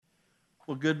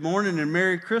Well, good morning and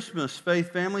Merry Christmas,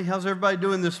 Faith family. How's everybody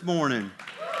doing this morning?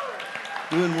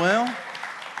 Doing well?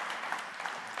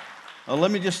 Let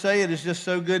me just say it is just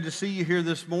so good to see you here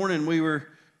this morning. We were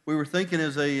thinking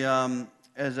as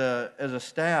a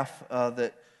staff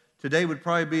that today would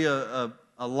probably be a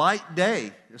light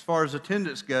day as far as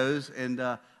attendance goes, and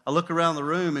I look around the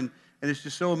room and it's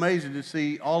just so amazing to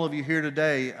see all of you here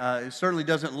today. It certainly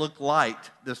doesn't look light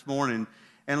this morning.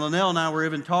 And Linnell and I were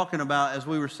even talking about, as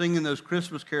we were singing those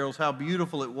Christmas carols, how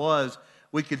beautiful it was.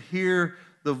 We could hear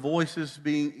the voices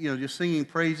being, just singing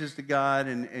praises to God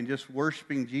and just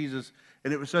worshiping Jesus.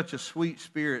 And it was such a sweet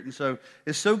spirit. And so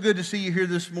it's so good to see you here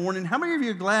this morning. How many of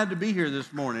you are glad to be here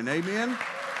this morning? Amen?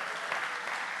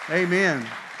 Amen.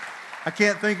 I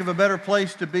can't think of a better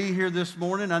place to be here this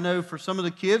morning. I know for some of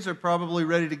the kids, they're probably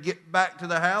ready to get back to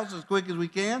the house as quick as we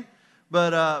can.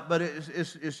 But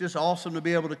it's just awesome to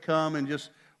be able to come and just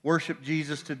worship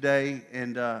Jesus today,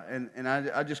 and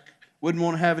I just wouldn't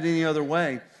want to have it any other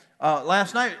way.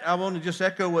 Last night, I want to just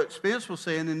echo what Spence was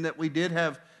saying, in that we did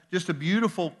have just a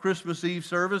beautiful Christmas Eve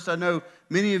service. I know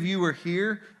many of you were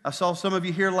here. I saw some of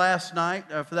you here last night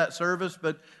for that service,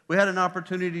 but we had an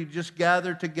opportunity to just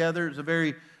gather together. It was a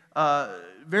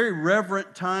very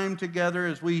reverent time together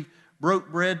as we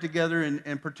broke bread together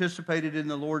and participated in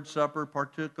the Lord's Supper,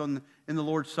 partook in the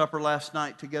Lord's Supper last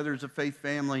night together as a faith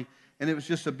family, and it was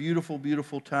just a beautiful,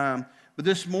 beautiful time. But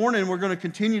this morning, we're going to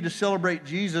continue to celebrate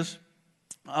Jesus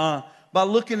by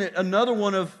looking at another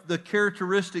one of the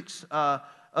characteristics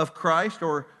of Christ,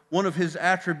 or one of his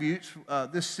attributes.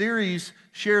 This series,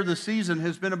 Share the Season,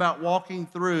 has been about walking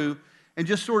through and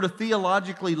just sort of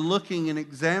theologically looking and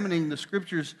examining the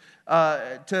Scriptures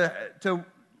to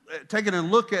taking a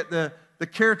look at the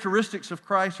characteristics of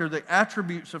Christ, or the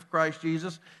attributes of Christ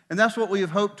Jesus. And that's what we have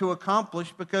hoped to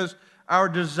accomplish, because our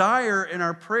desire and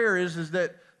our prayer is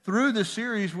that through this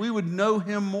series we would know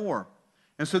him more.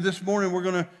 And so this morning we're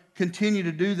going to continue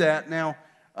to do that. Now,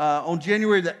 on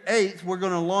January the 8th, we're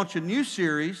going to launch a new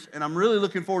series, and I'm really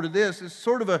looking forward to this. It's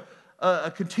sort of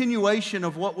a continuation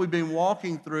of what we've been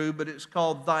walking through, but it's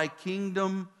called Thy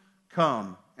Kingdom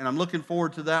Come. And I'm looking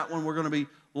forward to that one. We're going to be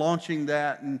launching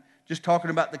that and just talking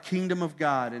about the kingdom of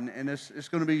God, and it's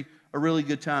going to be a really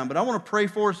good time. But I want to pray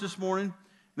for us this morning, and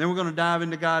then we're going to dive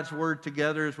into God's Word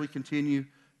together as we continue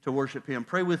to worship him.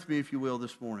 Pray with me, if you will,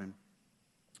 this morning.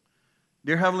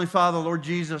 Dear Heavenly Father, Lord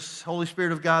Jesus, Holy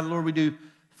Spirit of God, Lord, we do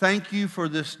thank you for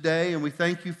this day, and we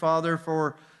thank you, Father,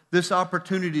 for this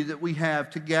opportunity that we have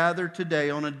to gather today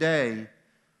on a day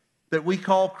that we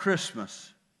call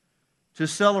Christmas, to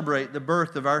celebrate the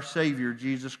birth of our Savior,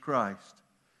 Jesus Christ.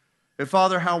 And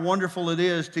Father, how wonderful it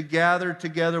is to gather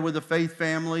together with a faith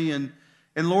family and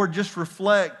Lord, just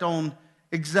reflect on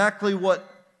exactly what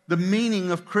the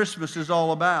meaning of Christmas is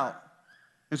all about.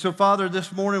 And so, Father,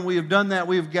 this morning we have done that.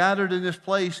 We have gathered in this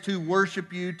place to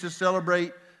worship you, to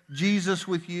celebrate Jesus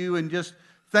with you, and just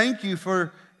thank you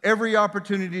for every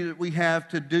opportunity that we have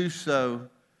to do so,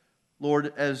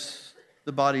 Lord, as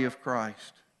the body of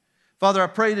Christ. Father, I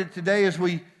pray that today as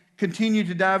we continue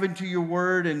to dive into your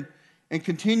word and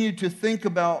continue to think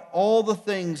about all the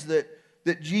things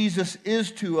that Jesus is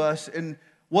to us and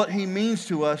what he means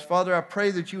to us, Father, I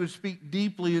pray that you would speak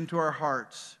deeply into our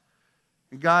hearts.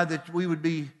 And God, that we would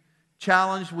be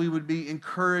challenged, we would be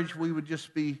encouraged, we would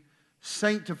just be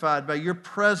sanctified by your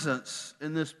presence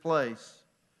in this place.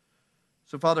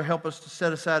 So, Father, help us to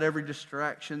set aside every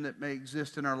distraction that may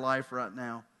exist in our life right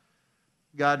now.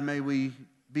 God, may we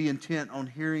be intent on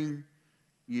hearing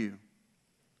you.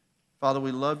 Father,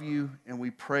 we love you and we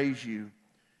praise you.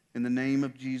 In the name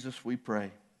of Jesus we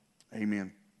pray.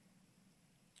 Amen.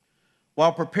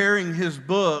 While preparing his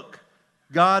book,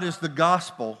 God is the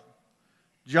Gospel,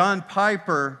 John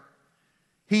Piper,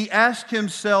 he asked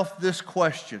himself this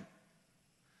question.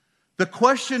 The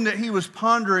question that he was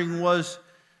pondering was,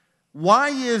 why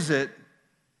is it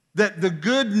that the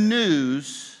good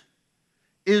news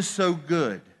is so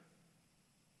good?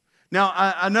 Now,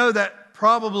 I know that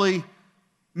probably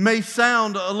may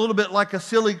sound a little bit like a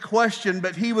silly question,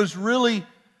 but he was really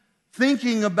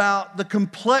thinking about the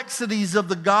complexities of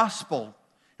the gospel.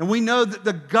 And we know that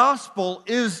the gospel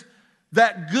is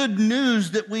that good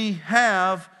news that we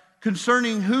have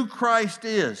concerning who Christ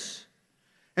is.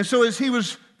 And so as he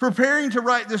was preparing to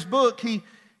write this book,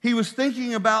 he was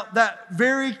thinking about that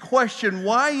very question.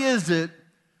 Why is it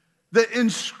that in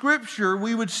Scripture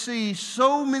we would see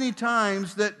so many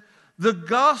times that the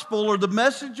gospel, or the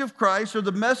message of Christ, or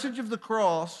the message of the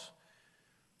cross,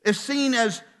 is seen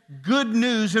as good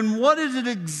news? And what is it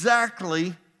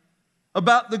exactly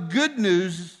about the good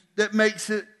news that makes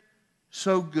it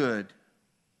so good?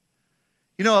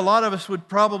 You know, a lot of us would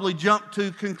probably jump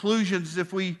to conclusions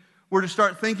if we were to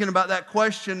start thinking about that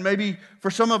question. Maybe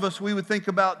for some of us, we would think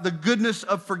about the goodness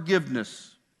of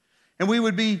forgiveness. And we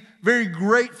would be very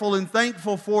grateful and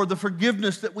thankful for the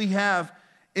forgiveness that we have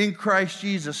in Christ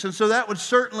Jesus. And so that would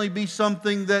certainly be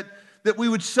something that we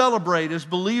would celebrate as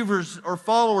believers or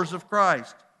followers of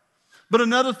Christ. But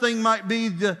another thing might be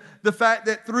the fact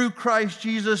that through Christ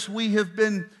Jesus, we have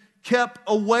been kept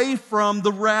away from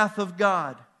the wrath of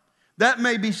God. That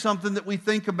may be something that we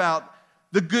think about,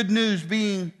 the good news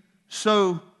being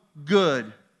so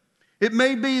good. It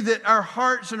may be that our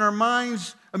hearts and our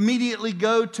minds immediately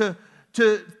go to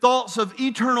thoughts of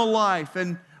eternal life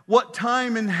and what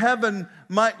time in heaven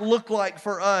might look like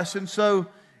for us. And so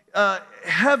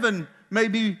heaven may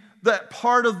be that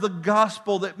part of the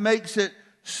gospel that makes it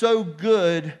so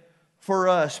good for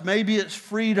us. Maybe it's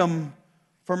freedom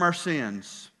from our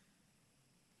sins.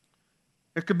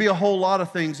 There could be a whole lot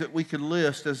of things that we could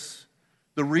list as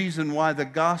the reason why the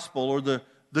gospel or the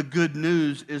good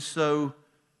news is so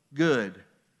good.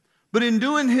 But in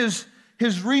doing his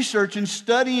research and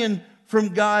studying from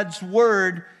God's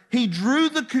Word, he drew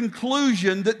the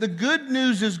conclusion that the good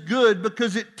news is good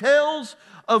because it tells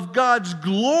of God's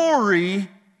glory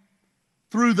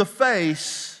through the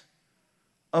face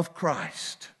of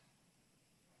Christ.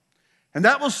 And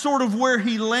that was sort of where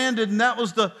he landed, and that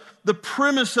was the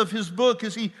premise of his book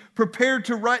as he prepared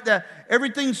to write that.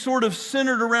 Everything sort of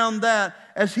centered around that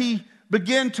as he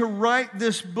began to write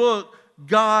this book,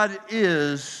 God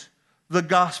is the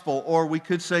gospel, or we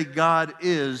could say God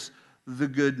is the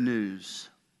good news.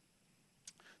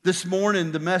 This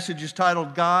morning, the message is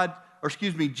titled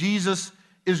Jesus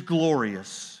is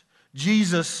Glorious.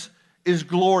 Jesus is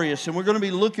glorious. And we're going to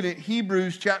be looking at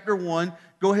Hebrews chapter 1.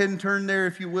 Go ahead and turn there,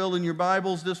 if you will, in your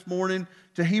Bibles this morning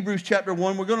to Hebrews chapter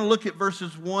 1. We're going to look at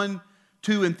verses 1,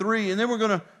 2, and 3. And then we're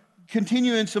going to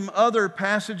continue in some other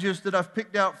passages that I've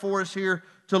picked out for us here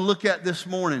to look at this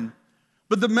morning.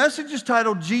 But the message is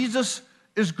titled, Jesus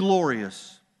is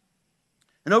Glorious.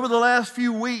 And over the last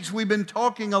few weeks, we've been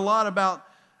talking a lot about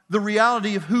the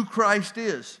reality of who Christ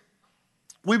is.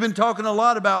 We've been talking a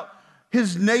lot about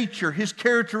His nature, His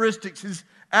characteristics, His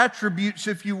attributes,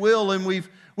 if you will, and we've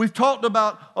talked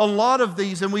about a lot of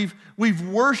these, and we've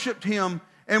worshiped Him,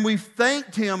 and we've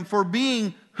thanked Him for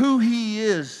being who He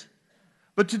is.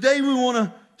 But today we want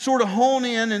to sort of hone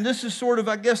in, and this is sort of,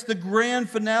 I guess, the grand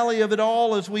finale of it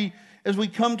all as we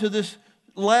come to this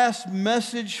last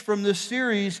message from this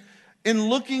series in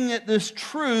looking at this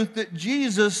truth that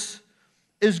Jesus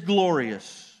is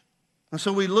glorious. And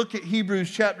so we look at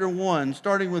Hebrews chapter 1,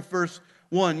 starting with verse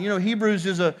 1. You know, Hebrews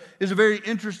is a very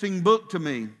interesting book to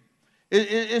me.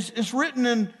 It's written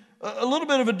in a little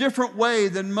bit of a different way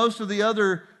than most of the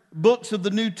other books of the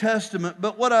New Testament.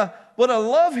 But what I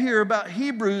love here about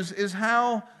Hebrews is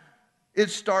how it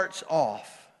starts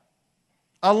off.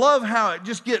 I love how it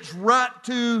just gets right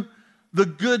to the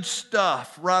good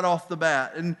stuff right off the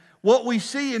bat. And what we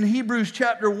see in Hebrews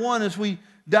chapter 1 as we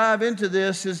dive into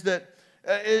this is that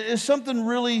is something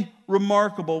really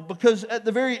remarkable, because at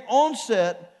the very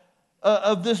onset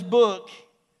of this book,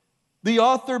 the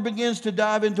author begins to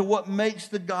dive into what makes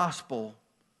the gospel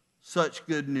such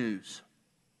good news.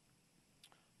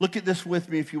 Look at this with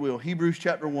me, if you will. Hebrews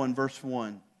chapter 1, verse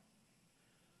 1.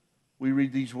 We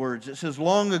read these words. It says,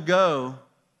 long ago,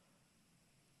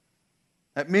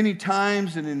 at many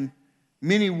times and in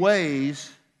many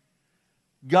ways,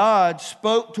 God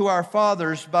spoke to our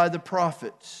fathers by the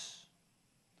prophets.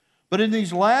 But in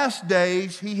these last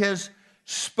days, He has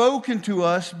spoken to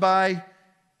us by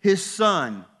His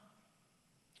Son,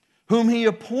 whom He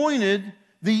appointed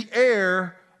the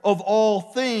heir of all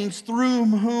things, through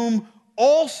whom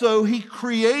also He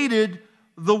created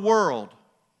the world.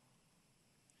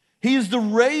 He is the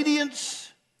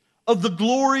radiance of the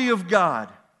glory of God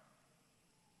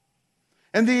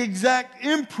and the exact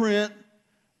imprint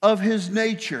of His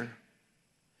nature.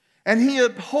 And He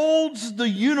upholds the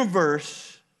universe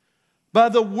by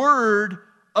the word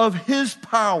of His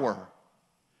power.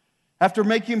 After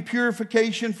making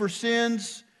purification for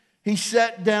sins, He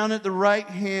sat down at the right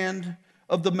hand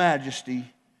of the Majesty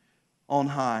on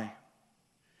high.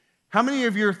 How many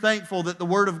of you are thankful that the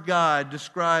Word of God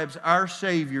describes our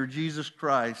Savior, Jesus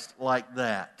Christ, like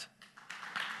that?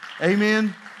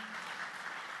 Amen?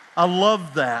 I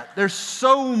love that. There's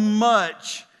so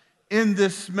much in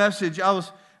this message. I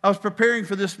was preparing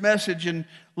for this message, and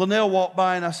Linnell walked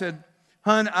by, and I said,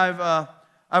 "Hun,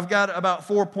 I've got about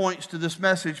 4 points to this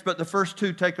message, but the first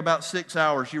 2 take about 6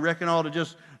 hours. You reckon I ought to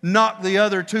just knock the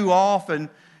other 2 off?" And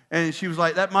she was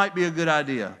like, "That might be a good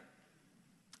idea."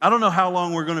 I don't know how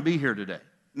long we're going to be here today.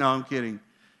 No, I'm kidding.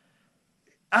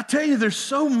 I tell you, there's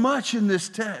so much in this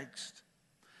text.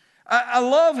 I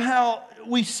love how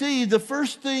we see the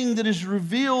first thing that is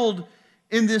revealed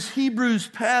in this Hebrews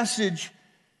passage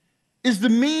is the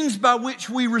means by which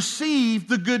we receive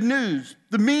the good news,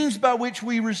 the means by which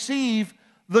we receive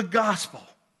the gospel.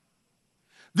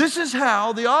 This is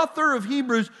how the author of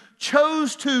Hebrews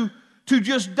chose to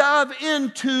just dive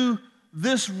into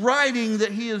this writing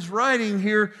that he is writing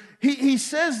here. He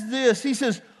says this, he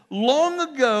says, long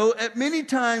ago, at many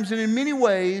times and in many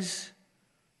ways,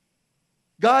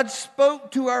 God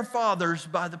spoke to our fathers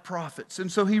by the prophets.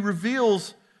 And so he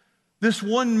reveals this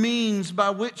one means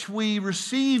by which we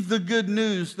receive the good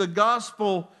news, the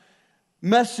gospel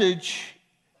message,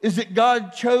 is that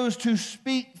God chose to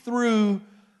speak through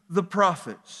the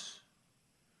prophets.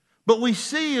 But we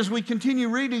see as we continue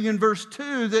reading in verse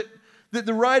 2 that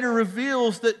the writer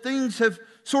reveals that things have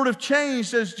sort of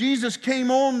changed as Jesus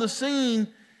came on the scene.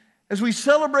 As we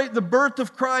celebrate the birth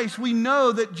of Christ, we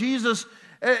know that Jesus,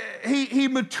 he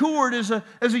matured as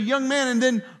a young man and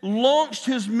then launched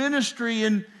his ministry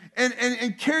and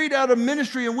carried out a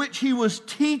ministry in which he was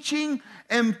teaching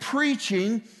and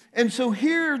preaching. And so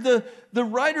here the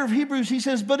writer of Hebrews, he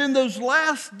says, but in those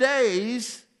last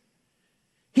days,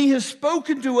 he has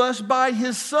spoken to us by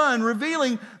his Son,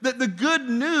 revealing that the good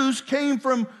news came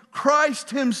from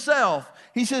Christ himself.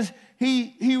 He says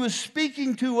he was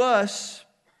speaking to us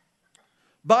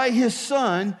by his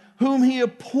Son, whom he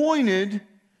appointed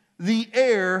the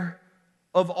heir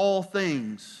of all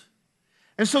things.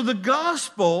 And so the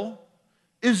gospel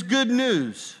is good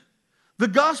news. The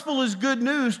gospel is good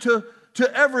news to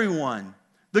everyone.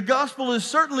 The gospel is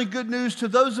certainly good news to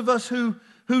those of us who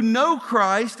know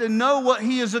Christ and know what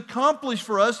he has accomplished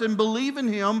for us and believe in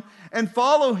him and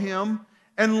follow him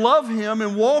and love him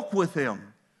and walk with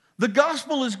him. The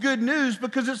gospel is good news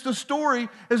because it's the story,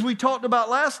 as we talked about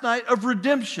last night, of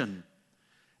redemption.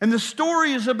 And the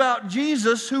story is about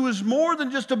Jesus, who is more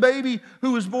than just a baby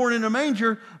who was born in a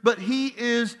manger, but he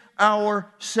is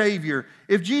our Savior.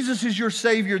 If Jesus is your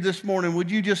Savior this morning,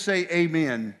 would you just say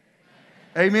amen?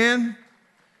 Amen?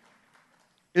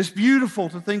 It's beautiful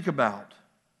to think about.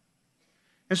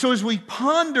 And so as we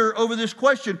ponder over this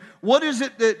question, what is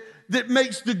it that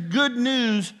makes the good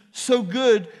news so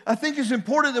good? I think it's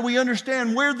important that we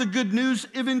understand where the good news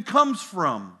even comes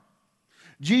from.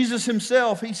 Jesus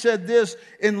himself, he said this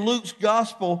in Luke's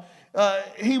gospel.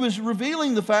 He was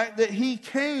revealing the fact that he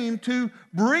came to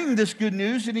bring this good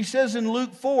news. And he says in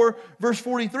Luke 4, verse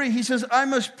 43, he says, I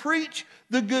must preach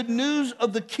the good news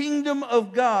of the kingdom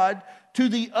of God to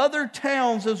the other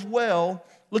towns as well.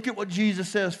 Look at what Jesus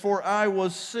says, for I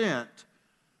was sent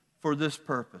for this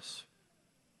purpose.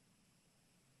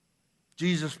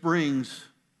 Jesus brings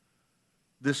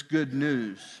this good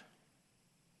news.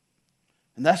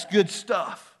 And that's good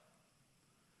stuff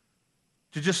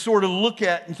to just sort of look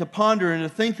at and to ponder and to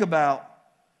think about.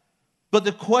 But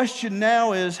the question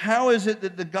now is, how is it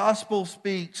that the gospel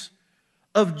speaks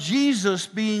of Jesus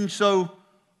being so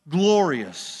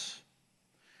glorious?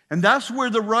 And that's where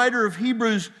the writer of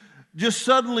Hebrews just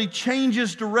suddenly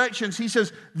changes directions. He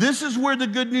says, this is where the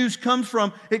good news comes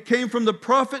from. It came from the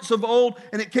prophets of old,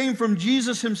 and it came from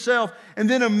Jesus himself. And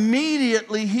then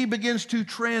immediately he begins to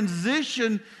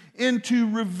transition into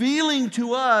revealing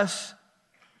to us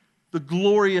the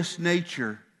glorious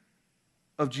nature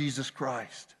of Jesus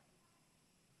Christ.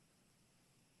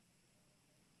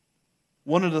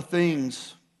 One of the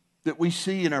things that we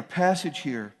see in our passage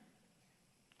here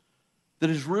that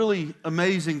is really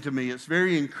amazing to me, it's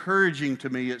very encouraging to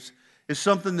me, it's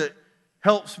something that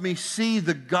helps me see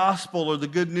the gospel or the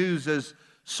good news as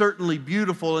certainly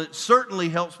beautiful, and it certainly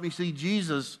helps me see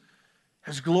Jesus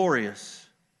as glorious,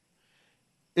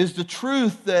 is the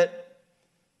truth that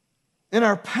in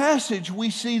our passage we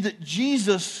see that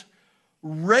Jesus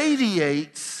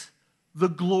radiates the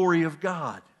glory of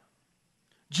God.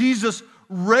 Jesus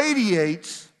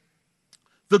radiates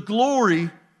the glory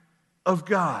of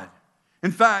God.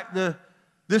 In fact,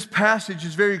 this passage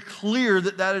is very clear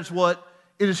that is what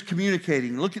it is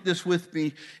communicating. Look at this with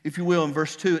me, if you will, in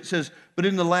verse 2. It says, but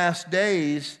in the last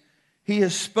days, he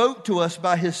has spoke to us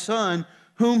by his Son,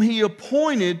 whom he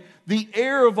appointed the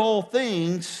heir of all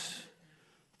things,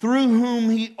 through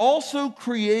whom he also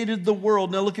created the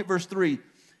world. Now look at verse 3.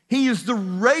 He is the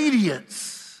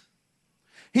radiance.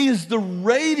 He is the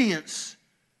radiance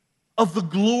of the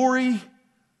glory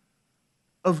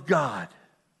of God.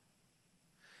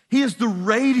 He is the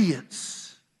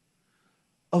radiance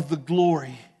of the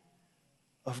glory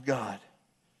of God.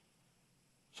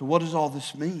 So what does all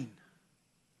this mean?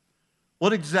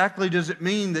 What exactly does it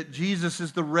mean that Jesus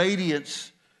is the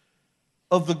radiance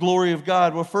of the glory of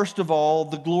God? Well, first of all,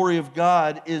 the glory of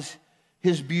God is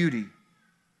His beauty.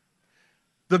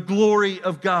 The glory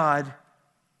of God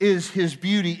is His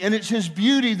beauty. And it's His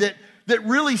beauty that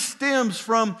really stems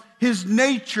from His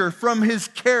nature, from His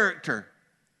character.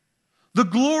 The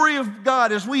glory of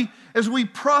God, as we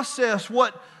process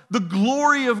what the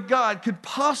glory of God could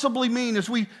possibly mean, as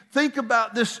we think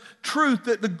about this truth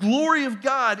that the glory of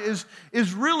God is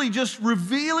really just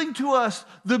revealing to us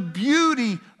the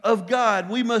beauty of God,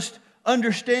 we must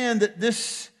understand that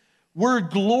this word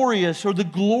glorious, or the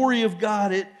glory of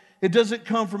God, it doesn't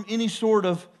come from any sort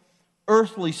of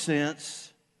earthly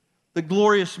sense that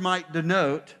glorious might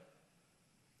denote.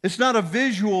 It's not a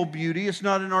visual beauty. It's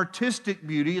not an artistic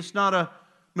beauty. It's not a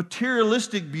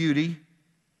materialistic beauty.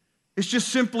 It's just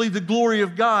simply the glory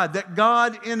of God, that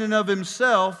God in and of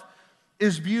Himself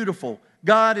is beautiful.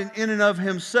 God in and of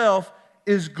Himself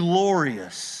is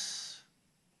glorious.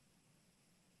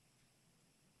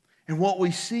 And what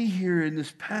we see here in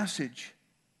this passage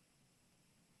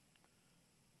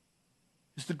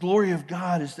is the glory of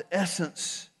God is the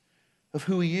essence of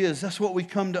who He is. That's what we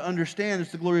come to understand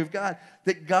is the glory of God,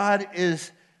 that God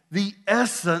is the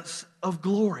essence of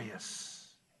glorious.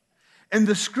 And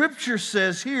the Scripture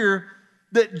says here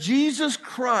that Jesus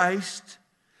Christ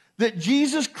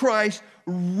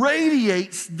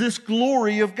radiates this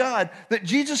glory of God, that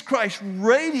Jesus Christ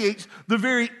radiates the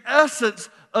very essence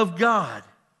of God.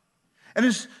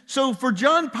 And so for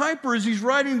John Piper, as he's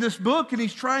writing this book and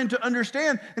he's trying to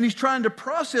understand and he's trying to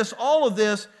process all of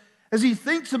this, as he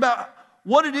thinks about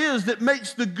what it is that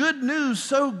makes the good news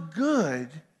so good,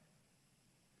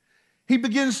 he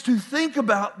begins to think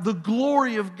about the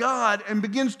glory of God and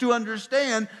begins to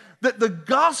understand that the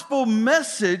gospel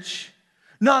message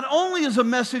not only is a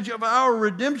message of our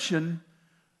redemption,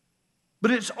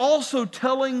 but it's also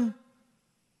telling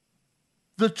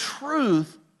the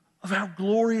truth of how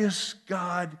glorious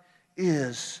God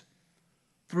is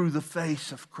through the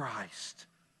face of Christ.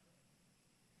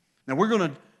 Now, we're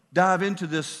going to dive into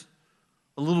this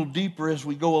a little deeper as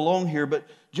we go along here, but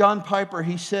John Piper,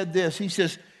 he said this. He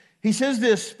says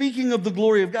this, speaking of the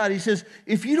glory of God, he says,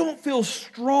 if you don't feel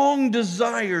strong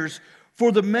desires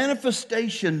for the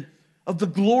manifestation of the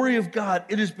glory of God,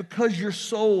 it is because your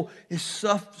soul is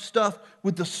stuffed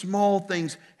with the small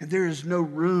things and there is no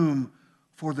room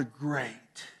for the great.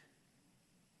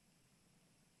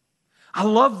 I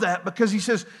love that because he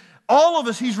says, all of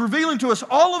us, he's revealing to us,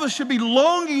 all of us should be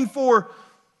longing for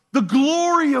the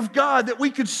glory of God, that we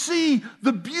could see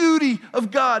the beauty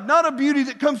of God. Not a beauty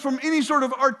that comes from any sort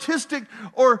of artistic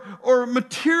or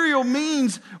material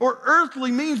means or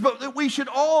earthly means, but that we should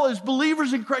all, as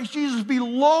believers in Christ Jesus, be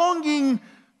longing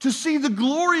to see the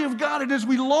glory of God. And as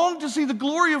we long to see the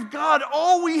glory of God,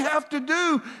 all we have to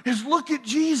do is look at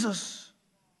Jesus.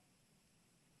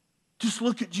 Just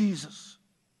look at Jesus.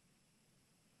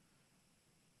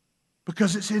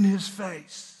 Because it's in His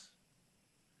face.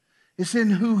 It's in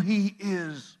who He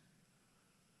is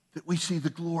that we see the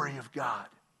glory of God.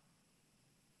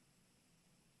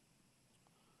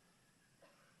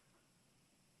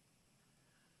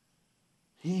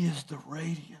 He is the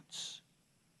radiance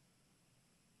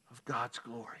of God's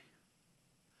glory.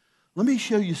 Let me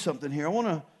show you something here. I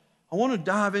want to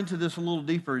dive into this a little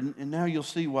deeper, and now you'll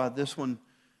see why this one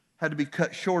had to be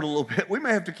cut short a little bit. We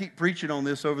may have to keep preaching on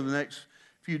this over the next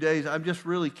few days. I'm just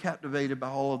really captivated by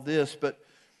all of this, but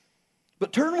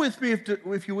turn with me,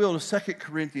 if you will, to 2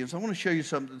 Corinthians. I want to show you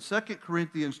something. 2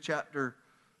 Corinthians chapter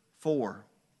 4.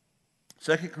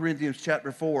 2 Corinthians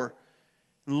chapter 4.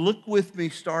 Look with me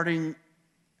starting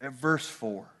at verse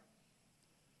 4.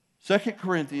 2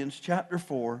 Corinthians chapter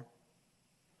 4,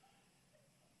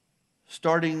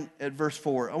 starting at verse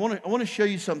 4. I want to show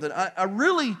you something. I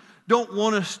really don't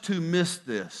want us to miss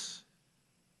this.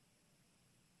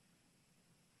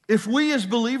 If we as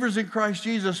believers in Christ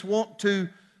Jesus want to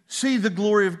see the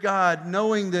glory of God,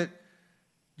 knowing that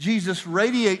Jesus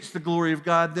radiates the glory of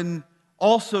God, then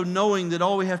also knowing that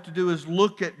all we have to do is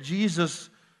look at Jesus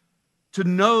to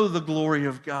know the glory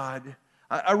of God.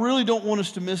 I really don't want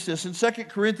us to miss this. In 2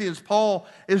 Corinthians, Paul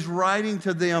is writing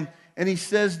to them, and he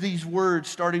says these words,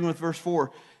 starting with verse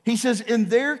 4. He says, in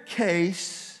their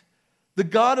case, the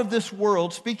God of this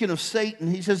world, speaking of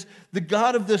Satan, he says, the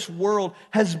God of this world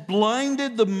has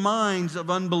blinded the minds of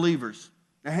unbelievers.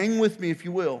 Now hang with me if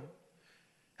you will.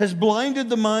 Has blinded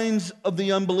the minds of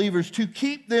the unbelievers to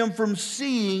keep them from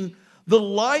seeing the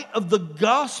light of the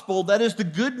gospel, that is the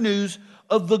good news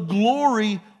of the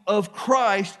glory of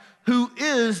Christ, who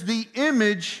is the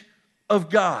image of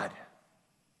God.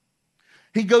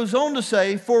 He goes on to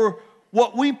say, for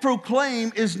what we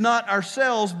proclaim is not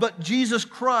ourselves, but Jesus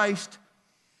Christ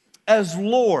as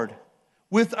Lord,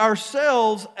 with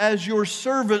ourselves as your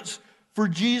servants for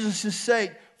Jesus'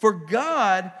 sake. For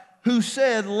God, who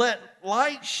said, "Let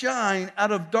light shine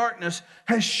out of darkness,"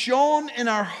 has shone in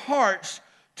our hearts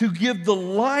to give the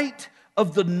light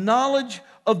of the knowledge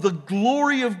of the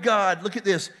glory of God. Look at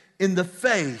this, in the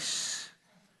face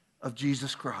of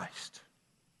Jesus Christ.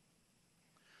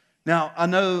 Now, I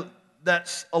know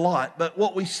that's a lot, but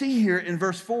what we see here in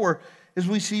verse 4 is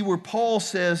we see where Paul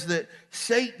says that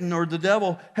Satan, or the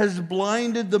devil, has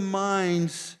blinded the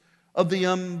minds of the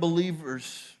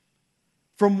unbelievers.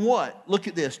 From what? Look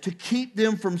at this. To keep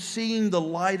them from seeing the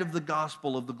light of the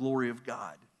gospel of the glory of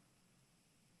God.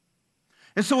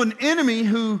 And so an enemy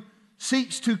who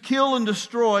seeks to kill and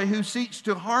destroy, who seeks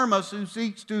to harm us, who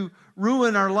seeks to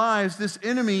ruin our lives, this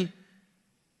enemy,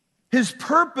 his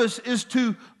purpose is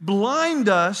to blind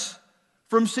us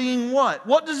from seeing what?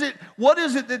 What is it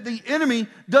that the enemy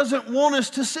doesn't want us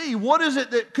to see? What is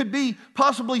it that could be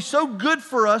possibly so good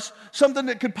for us, something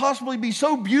that could possibly be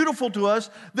so beautiful to us,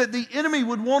 that the enemy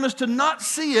would want us to not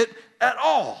see it at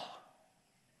all?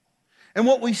 And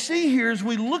what we see here as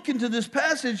we look into this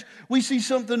passage, we see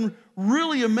something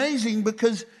really amazing,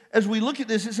 because as we look at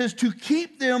this, it says to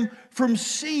keep them from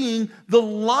seeing the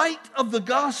light of the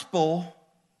gospel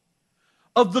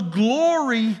of the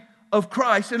glory of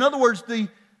Christ. In other words, the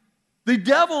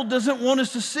devil doesn't want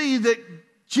us to see that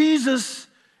Jesus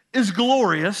is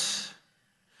glorious.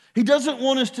 He doesn't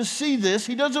want us to see this.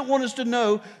 He doesn't want us to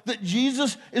know that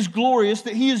Jesus is glorious,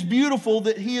 that he is beautiful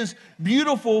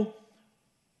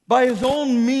by his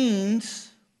own means.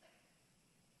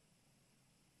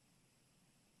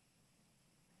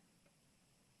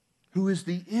 Who is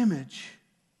the image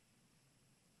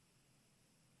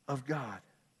of God.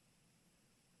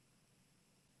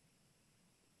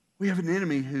 We have an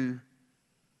enemy who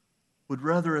would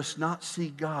rather us not see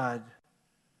God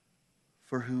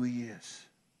for who he is.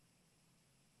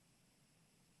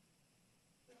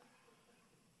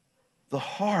 The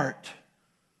heart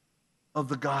of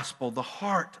the gospel, the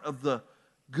heart of the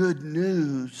good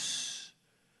news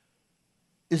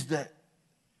is that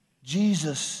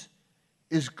Jesus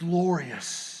is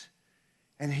glorious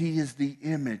and he is the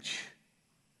image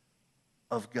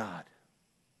of God.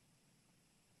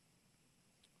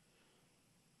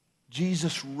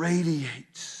 Jesus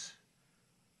radiates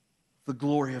the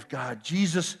glory of God.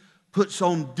 Jesus puts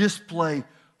on display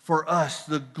for us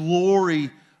the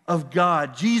glory of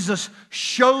God. Jesus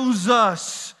shows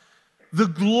us the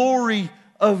glory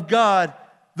of God,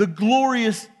 the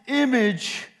glorious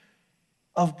image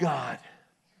of God.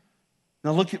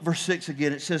 Now look at verse 6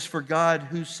 again. It says, for God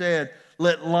who said,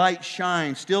 "Let light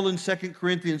shine." Still in 2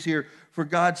 Corinthians here. For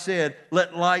God said,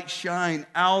 "Let light shine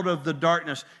out of the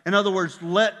darkness." In other words,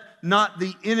 let not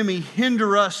the enemy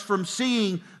hinder us from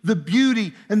seeing the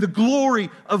beauty and the glory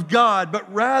of God,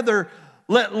 but rather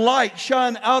let light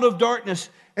shine out of darkness.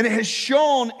 And it has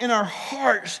shone in our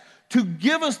hearts to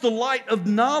give us the light of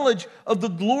knowledge of the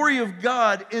glory of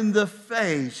God in the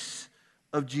face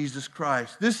of Jesus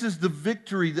Christ. This is the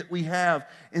victory that we have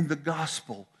in the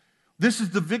gospel. This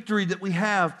is the victory that we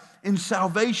have in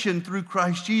salvation through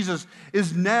Christ Jesus.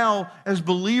 Is now, as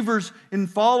believers and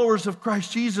followers of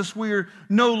Christ Jesus, we are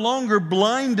no longer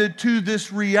blinded to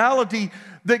this reality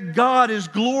that God is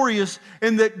glorious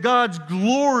and that God's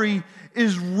glory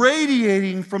is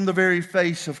radiating from the very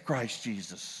face of Christ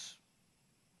Jesus.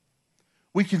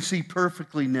 We can see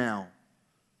perfectly now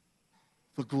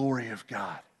the glory of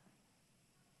God.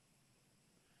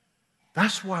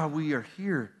 That's why we are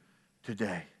here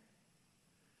today.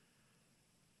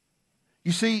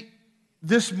 You see,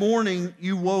 this morning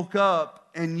you woke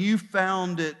up and you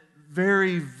found it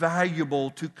very valuable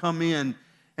to come in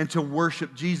and to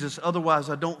worship Jesus. Otherwise,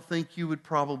 I don't think you would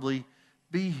probably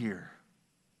be here.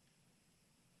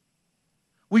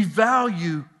 We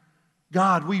value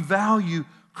God. We value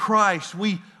Christ.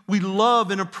 We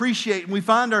love and appreciate, and we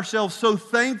find ourselves so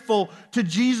thankful to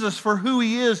Jesus for who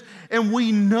he is. And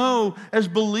we know as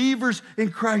believers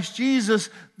in Christ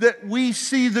Jesus that we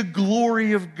see the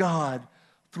glory of God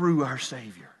through our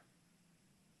Savior.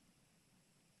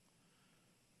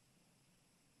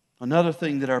 Another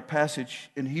thing that our passage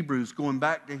in Hebrews, going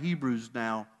back to Hebrews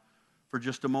now for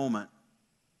just a moment.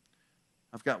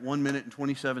 I've got 1 minute and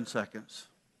 27 seconds.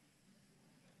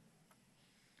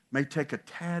 May take a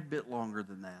tad bit longer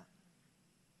than that.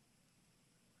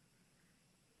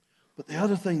 But the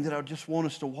other thing that I just want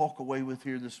us to walk away with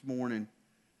here this morning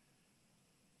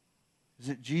is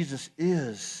that Jesus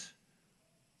is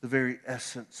the very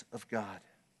essence of God.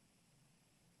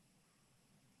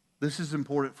 This is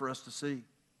important for us to see.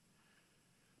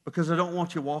 Because I don't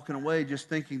want you walking away just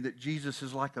thinking that Jesus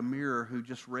is like a mirror who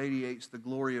just radiates the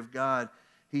glory of God.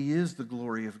 He is the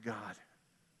glory of God.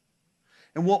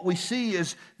 And what we see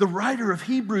is the writer of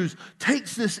Hebrews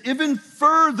takes this even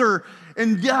further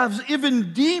and dives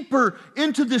even deeper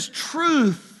into this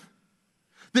truth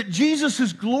that Jesus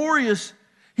is glorious.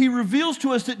 He reveals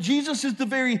to us that Jesus is the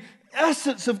very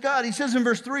essence of God. He says in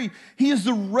verse 3, He is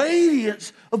the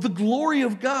radiance of the glory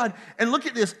of God. And look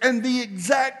at this, and the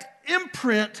exact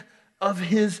imprint of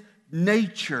His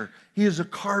nature. He is a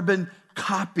carbon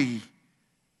copy.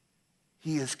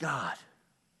 He is God.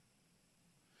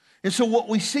 And so what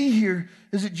we see here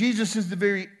is that Jesus is the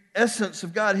very essence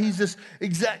of God. He's this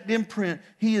exact imprint.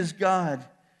 He is God.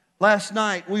 Last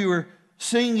night we were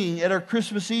singing at our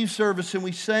Christmas Eve service, and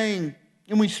we sang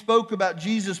and we spoke about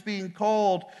Jesus being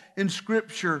called in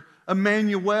Scripture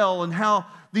Emmanuel, and how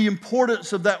the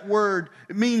importance of that word,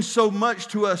 it means so much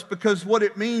to us, because what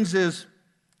it means is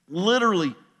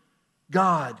literally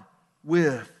God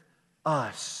with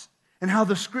us. And how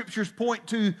the Scriptures point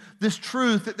to this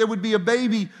truth that there would be a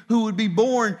baby who would be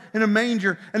born in a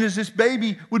manger. And as this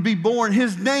baby would be born,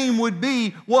 His name would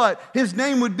be what? His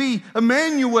name would be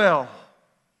Emmanuel.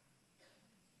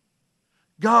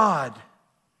 God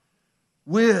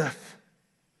with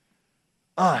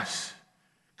us.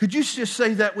 Could you just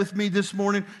say that with me this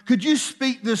morning? Could you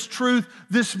speak this truth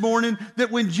this morning, that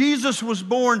when Jesus was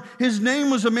born, His name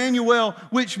was Emmanuel,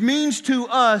 which means to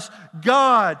us,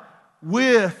 God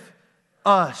with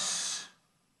us.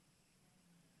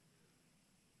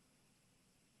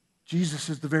 Jesus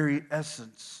is the very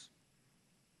essence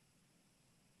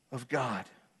of God.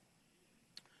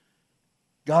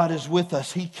 God is with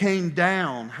us. He came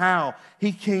down. How?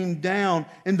 He came down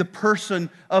in the person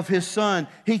of His Son.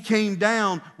 He came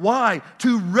down. Why?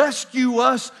 To rescue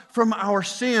us from our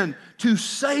sin, to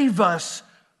save us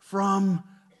from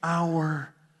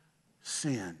our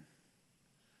sin.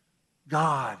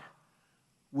 God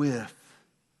with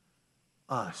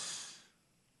us.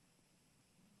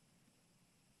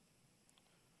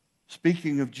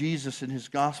 Speaking of Jesus and His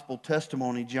gospel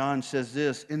testimony, John says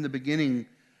this, in the beginning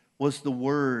was the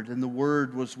Word, and the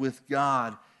Word was with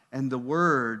God, and the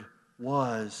Word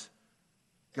was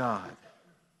God.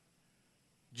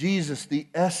 Jesus, the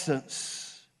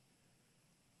essence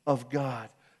of God.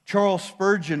 Charles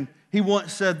Spurgeon, he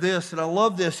once said this, and I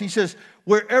love this. He says,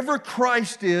 wherever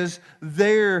Christ is,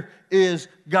 there is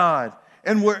God.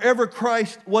 And whatever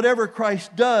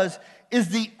Christ does is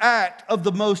the act of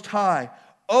the Most High.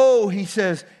 Oh, he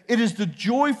says, it is the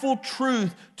joyful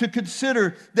truth to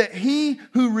consider that He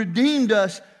who redeemed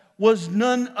us was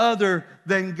none other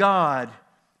than God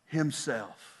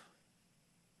Himself.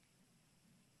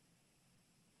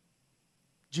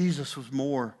 Jesus was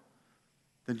more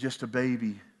than just a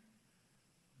baby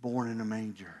born in a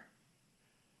manger.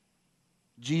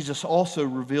 Jesus also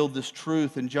revealed this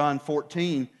truth in John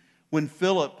 14 when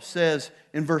Philip says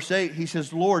in verse 8, he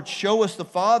says, Lord, show us the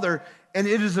Father, and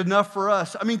it is enough for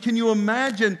us. I mean, can you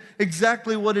imagine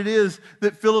exactly what it is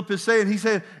that Philip is saying? He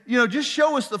said, just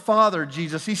show us the Father,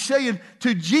 Jesus. He's saying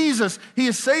to Jesus, he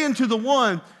is saying to the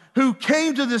one who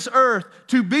came to this earth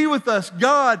to be with us,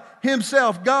 God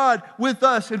Himself, God with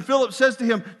us. And Philip says to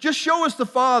him, just show us the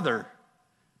Father.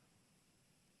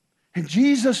 And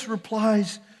Jesus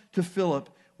replies to Philip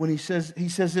when he says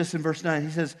this in verse 9.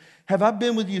 He says, have I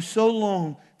been with you so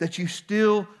long that you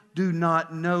still do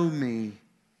not know me,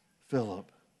 Philip?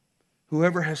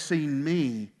 Whoever has seen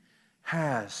me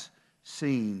has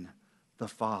seen the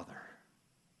Father.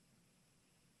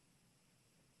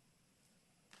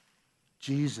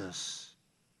 Jesus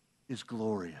is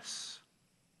glorious.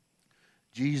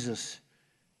 Jesus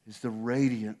is the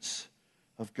radiance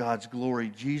of God's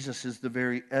glory. Jesus is the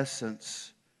very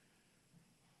essence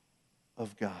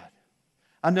of God.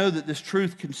 I know that this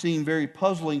truth can seem very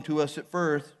puzzling to us at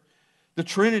first. The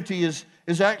Trinity is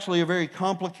actually a very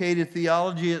complicated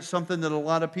theology. It's something that a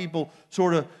lot of people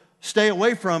sort of stay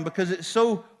away from because it's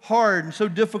so hard and so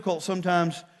difficult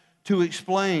sometimes to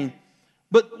explain.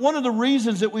 But one of the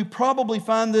reasons that we probably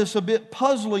find this a bit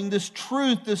puzzling, this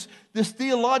truth, this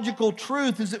theological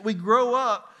truth, is that we grow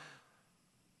up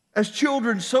as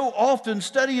children so often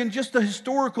studying just the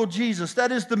historical Jesus,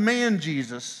 that is the man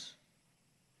Jesus.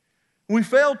 We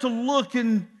fail to look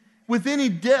with any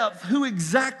depth who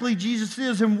exactly Jesus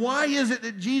is and why is it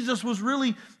that Jesus was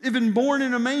really even born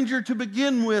in a manger to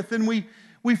begin with. And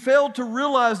we fail to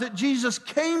realize that Jesus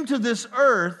came to this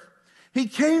earth. He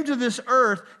came to this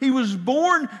earth. He was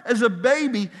born as a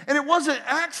baby, and it wasn't an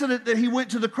accident that He went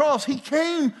to the cross. He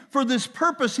came for this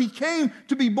purpose. He came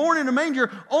to be born in a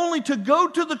manger, only to go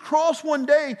to the cross one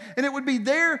day, and it would be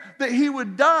there that He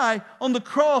would die on the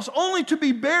cross, only to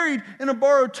be buried in a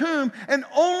borrowed tomb, and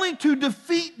only to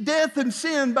defeat death and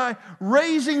sin by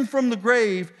raising from the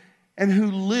grave and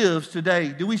who lives today.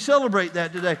 Do we celebrate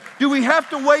that today? Do we have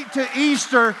to wait to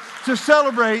Easter to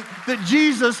celebrate that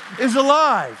Jesus is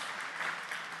alive?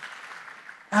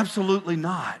 Absolutely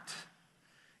not.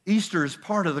 Easter is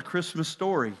part of the Christmas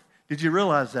story. Did you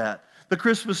realize that? The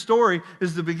Christmas story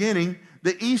is the beginning.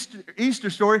 The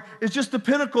Easter story is just the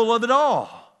pinnacle of it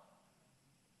all.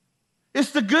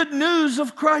 It's the good news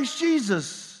of Christ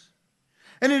Jesus.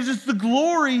 And it is the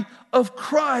glory of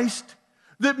Christ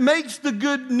that makes the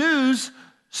good news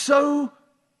so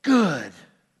good.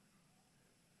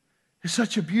 It's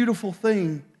such a beautiful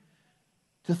thing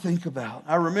to think about.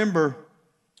 I remember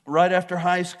right after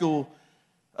high school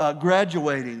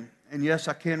graduating, and yes,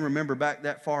 I can remember back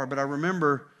that far, but I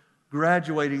remember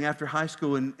graduating after high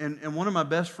school, and one of my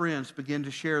best friends began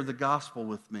to share the gospel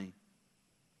with me.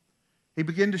 He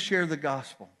began to share the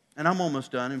gospel. And I'm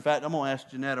almost done. In fact, I'm going to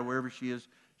ask Janetta, wherever she is,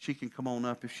 she can come on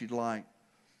up if she'd like.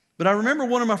 But I remember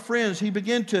one of my friends, he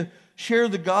began to share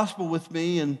the gospel with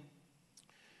me, and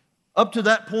up to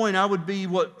that point, I would be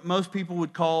what most people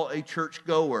would call a church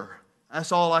goer.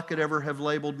 That's all I could ever have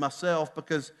labeled myself,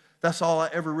 because that's all I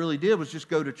ever really did was just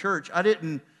go to church. I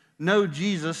didn't know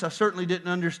Jesus. I certainly didn't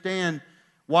understand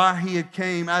why he had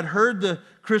came. I'd heard the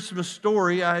Christmas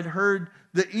story. I had heard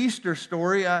the Easter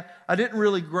story. I didn't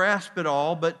really grasp it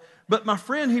all, but my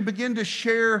friend, he began to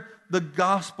share the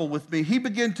gospel with me. He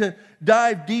began to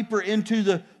dive deeper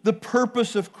into the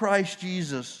purpose of Christ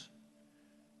Jesus.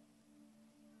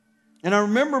 And I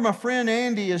remember my friend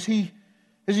Andy as he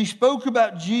spoke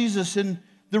about Jesus and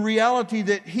the reality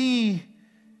that he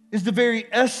is the very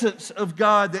essence of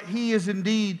God, that he is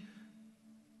indeed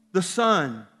the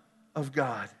Son of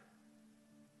God.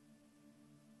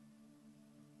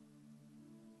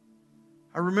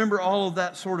 I remember all of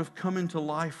that sort of coming to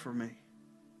life for me.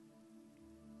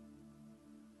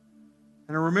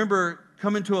 And I remember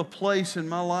coming to a place in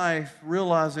my life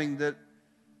realizing that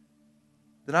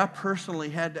I personally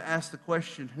had to ask the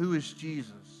question, who is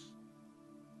Jesus?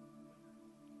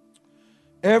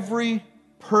 Every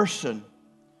person,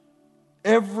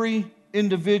 every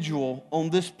individual on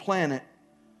this planet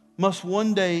must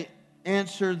one day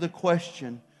answer the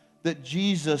question that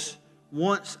Jesus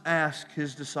once asked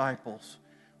his disciples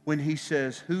when he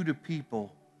says, "Who do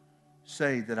people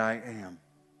say that I am?"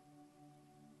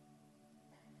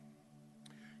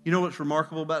 You know what's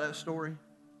remarkable about that story?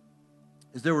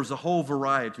 Is there was a whole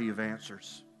variety of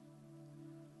answers.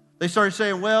 They started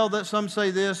saying, well, that some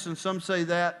say this and some say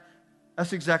that.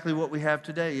 That's exactly what we have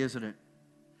today, isn't it?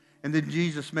 And then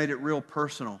Jesus made it real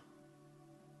personal.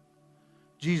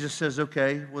 Jesus says,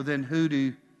 okay, well then who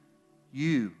do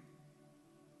you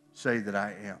say that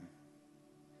I am?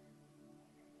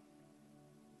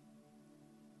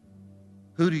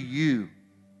 Who do you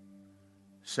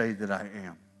say that I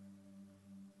am?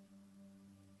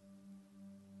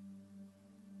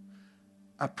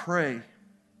 I pray,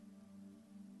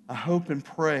 I hope and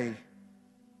pray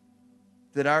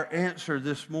that our answer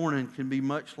this morning can be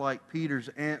much like Peter's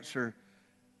answer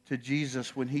to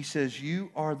Jesus when he says, "You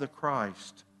are the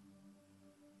Christ,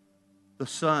 the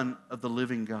Son of the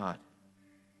living God."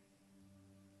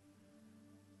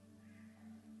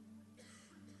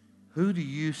 Who do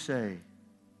you say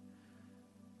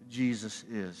Jesus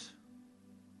is?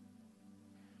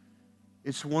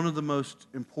 It's one of the most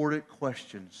important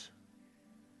questions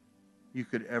you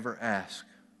could ever ask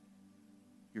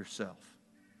yourself.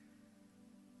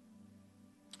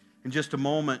 In just a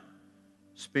moment,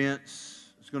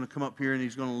 Spence is going to come up here and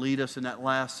he's going to lead us in that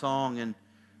last song. And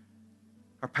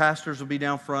our pastors will be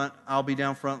down front. I'll be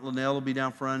down front. Linnell will be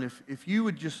down front. If you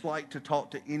would just like to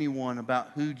talk to anyone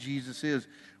about who Jesus is,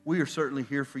 we are certainly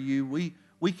here for you.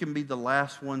 We can be the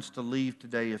last ones to leave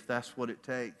today if that's what it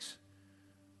takes.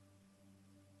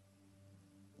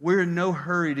 We're in no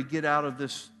hurry to get out of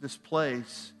this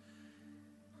place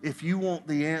if you want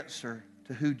the answer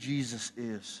to who Jesus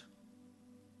is.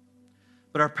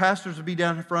 But our pastors will be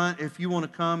down in front if you want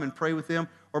to come and pray with them.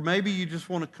 Or maybe you just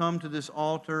want to come to this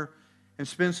altar and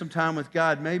spend some time with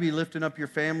God, maybe lifting up your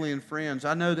family and friends.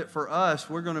 I know that for us,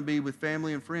 we're going to be with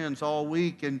family and friends all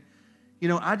week. And, you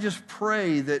know, I just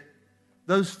pray that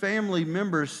those family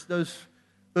members, those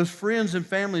friends and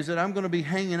families that I'm going to be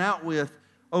hanging out with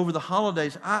over the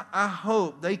holidays, I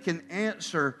hope they can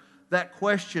answer that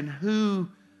question, who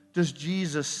does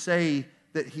Jesus say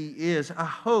that he is?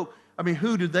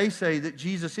 Who do they say that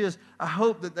Jesus is? I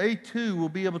hope that they too will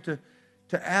be able to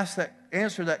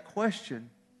answer that question.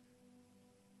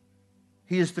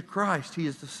 He is the Christ. He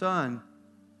is the Son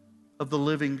of the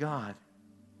living God.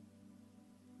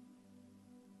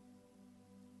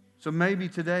 So maybe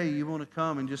today you want to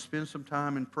come and just spend some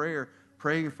time in prayer,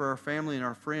 praying for our family and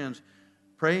our friends,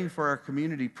 praying for our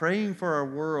community, praying for our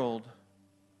world,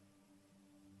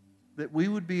 that we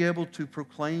would be able to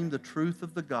proclaim the truth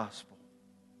of the gospel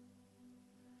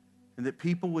and that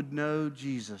people would know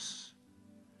Jesus,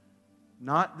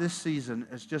 not this season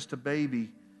as just a baby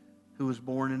who was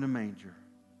born in a manger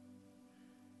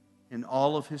in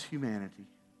all of his humanity,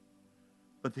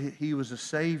 but that he was a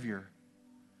Savior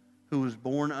who was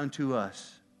born unto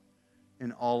us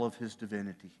in all of his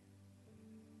divinity.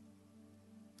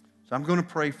 So I'm going to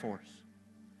pray for us,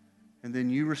 and then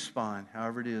you respond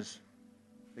however it is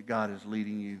that God is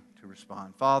leading you to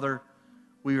respond. Father,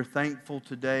 we are thankful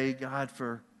today, God,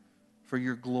 for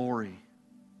your glory,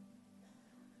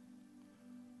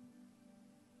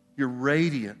 your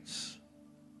radiance,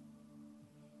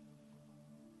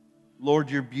 Lord,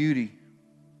 your beauty.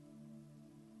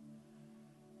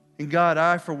 And God,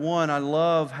 I, for one, I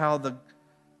love how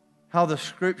the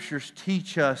Scriptures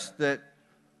teach us that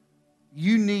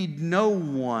you need no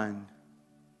one.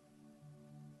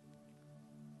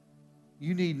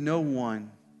 You need no one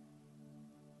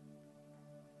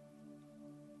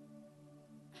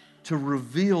to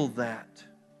reveal that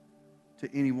to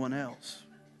anyone else,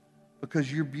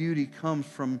 because your beauty comes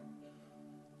from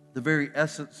the very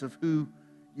essence of who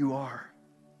you are.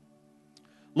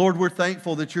 Lord, we're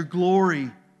thankful that your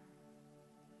glory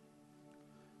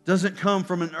doesn't come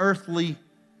from an earthly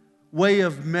way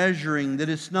of measuring, that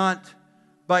it's not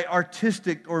by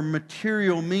artistic or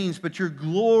material means, but your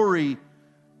glory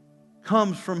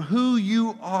comes from who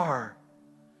you are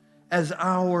as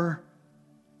our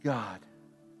God.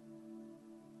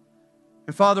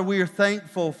 And Father, we are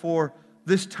thankful for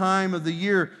this time of the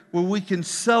year where we can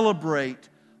celebrate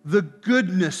the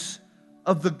goodness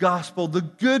of the gospel, the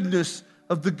goodness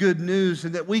of the good news,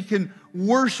 and that we can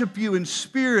worship you in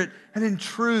spirit and in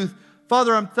truth.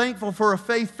 Father, I'm thankful for a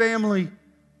faith family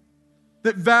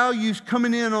that values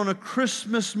coming in on a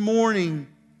Christmas morning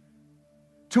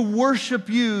to worship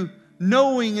you,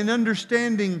 knowing and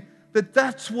understanding that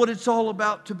that's what it's all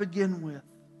about to begin with.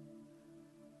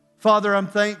 Father, I'm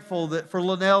thankful that for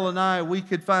Linnell and I, we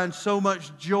could find so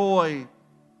much joy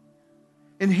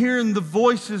in hearing the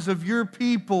voices of your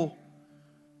people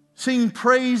sing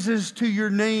praises to your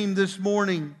name this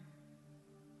morning.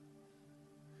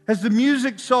 As the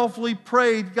music softly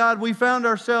played, God, we found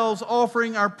ourselves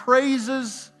offering our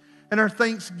praises and our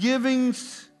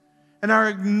thanksgivings and our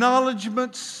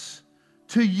acknowledgments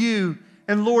to you.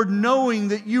 And Lord, knowing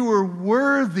that you are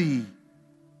worthy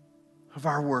of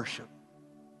our worship.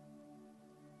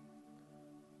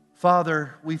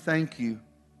 Father, we thank you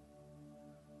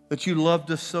that you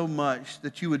loved us so much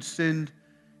that you would send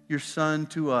your Son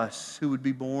to us, who would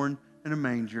be born in a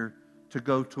manger, to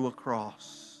go to a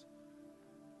cross,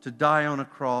 to die on a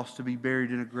cross, to be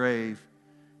buried in a grave,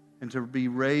 and to be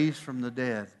raised from the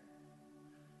dead,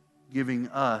 giving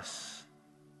us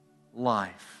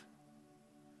life.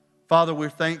 Father, we're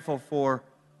thankful for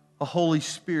a Holy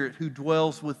Spirit who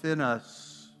dwells within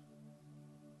us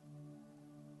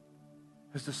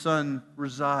as the Son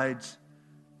resides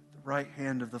at the right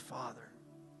hand of the Father.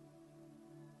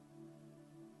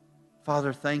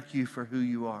 Father, thank you for who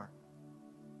you are.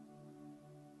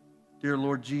 Dear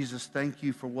Lord Jesus, thank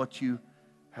you for what you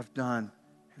have done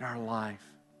in our life.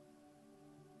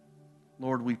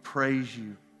 Lord, we praise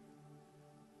you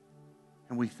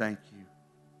and we thank you.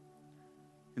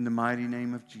 In the mighty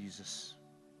name of Jesus,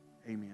 amen.